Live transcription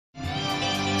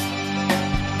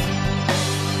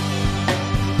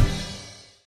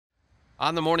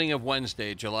On the morning of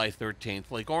Wednesday, July 13th,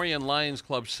 Lake Orion Lions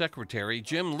Club Secretary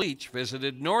Jim Leach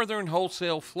visited Northern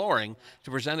Wholesale Flooring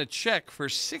to present a check for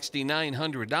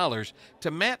 $6,900 to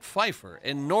Matt Pfeiffer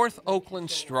in North Oakland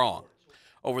Strong.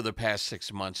 Over the past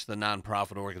 6 months, the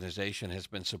nonprofit organization has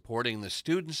been supporting the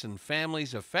students and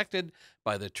families affected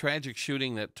by the tragic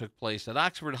shooting that took place at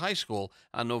Oxford High School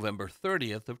on November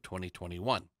 30th of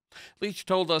 2021. Leach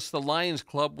told us the Lions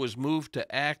Club was moved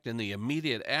to act in the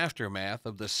immediate aftermath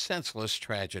of the senseless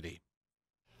tragedy.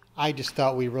 I just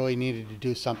thought we really needed to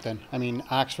do something. I mean,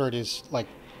 Oxford is like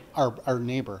our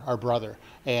neighbor, our brother,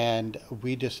 and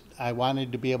I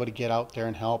wanted to be able to get out there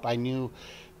and help. I knew,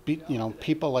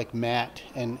 people like Matt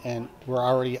and were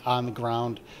already on the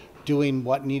ground doing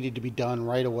what needed to be done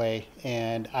right away,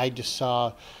 and I just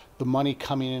saw the money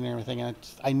coming in and everything, and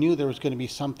I knew there was going to be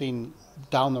something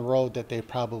down the road that they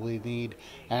probably need,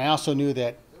 and I also knew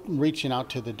that reaching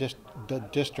out to the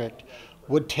district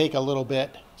would take a little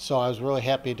bit. So I was really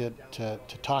happy to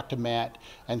talk to Matt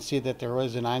and see that there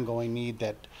was an ongoing need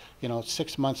that,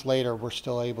 6 months later, we're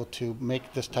still able to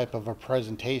make this type of a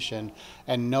presentation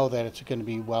and know that it's going to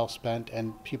be well spent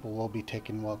and people will be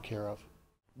taken well care of.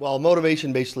 Well,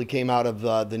 motivation basically came out of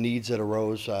the needs that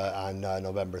arose on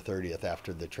November 30th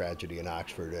after the tragedy in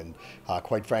Oxford, and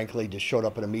quite frankly, just showed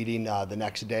up at a meeting the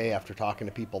next day after talking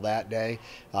to people that day,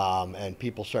 and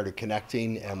people started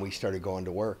connecting, and we started going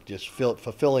to work, just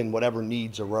fulfilling whatever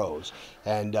needs arose.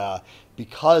 And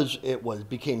because it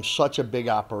became such a big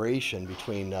operation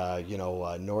between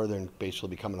Northern basically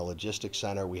becoming a logistics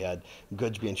center, we had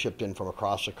goods being shipped in from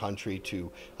across the country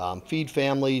to feed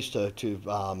families,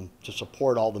 to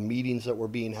support all the meetings that were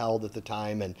being held at the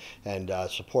time, and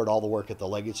support all the work at the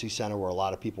Legacy Center where a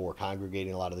lot of people were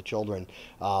congregating, a lot of the children.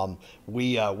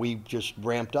 We just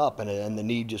ramped up, and the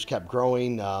need just kept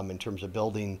growing in terms of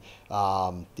building,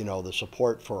 the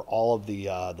support for all of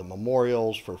the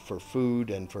memorials, for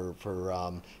food, and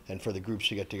for the groups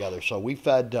to get together. So we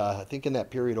fed, I think in that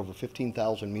period, over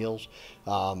 15,000 meals.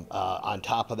 On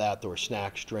top of that, there were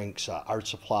snacks, drinks, art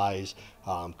supplies,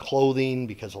 clothing,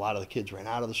 because a lot of the kids ran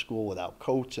out of the school without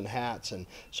coats and hats, and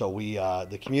so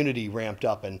the community ramped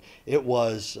up, and it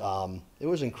was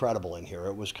incredible in here.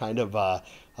 It was kind of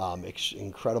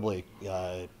incredibly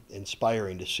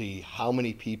inspiring to see how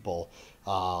many people,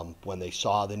 when they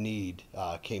saw the need,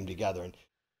 came together.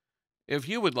 If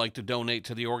you would like to donate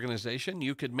to the organization,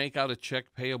 you could make out a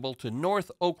check payable to North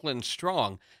Oakland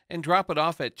Strong and drop it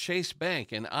off at Chase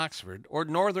Bank in Oxford or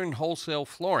Northern Wholesale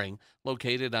Flooring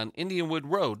located on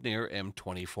Indianwood Road near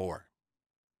M24.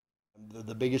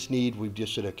 The biggest need, we've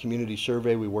just did a community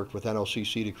survey. We worked with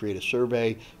NOCC to create a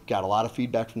survey, got a lot of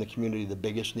feedback from the community. The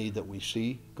biggest need that we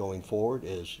see going forward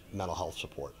is mental health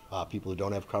support. People who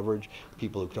don't have coverage,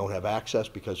 people who don't have access,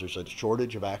 because there's a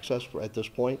shortage of access at this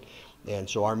point. And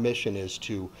so our mission is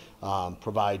to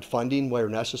provide funding where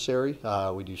necessary.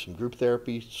 We do some group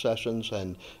therapy sessions,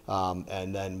 and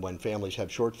then when families have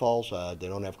shortfalls, they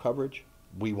don't have coverage,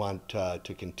 we want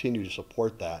to continue to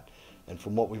support that. And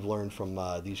from what we've learned from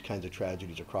these kinds of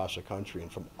tragedies across the country,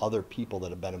 and from other people that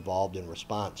have been involved in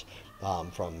response,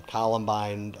 from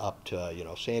Columbine up to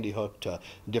Sandy Hook to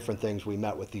different things, we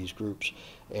met with these groups,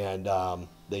 and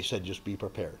they said just be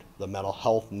prepared. The mental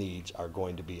health needs are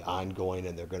going to be ongoing,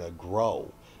 and they're going to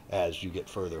grow as you get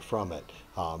further from it,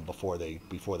 before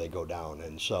they go down.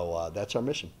 And so that's our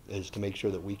mission, is to make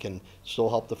sure that we can still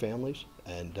help the families,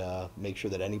 and make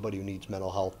sure that anybody who needs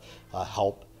mental health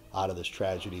help out of this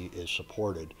tragedy is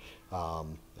supported,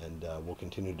 and we'll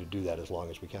continue to do that as long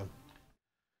as we can.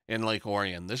 In Lake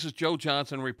Orion, this is Joe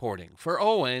Johnson reporting for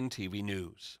ONTV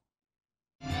News.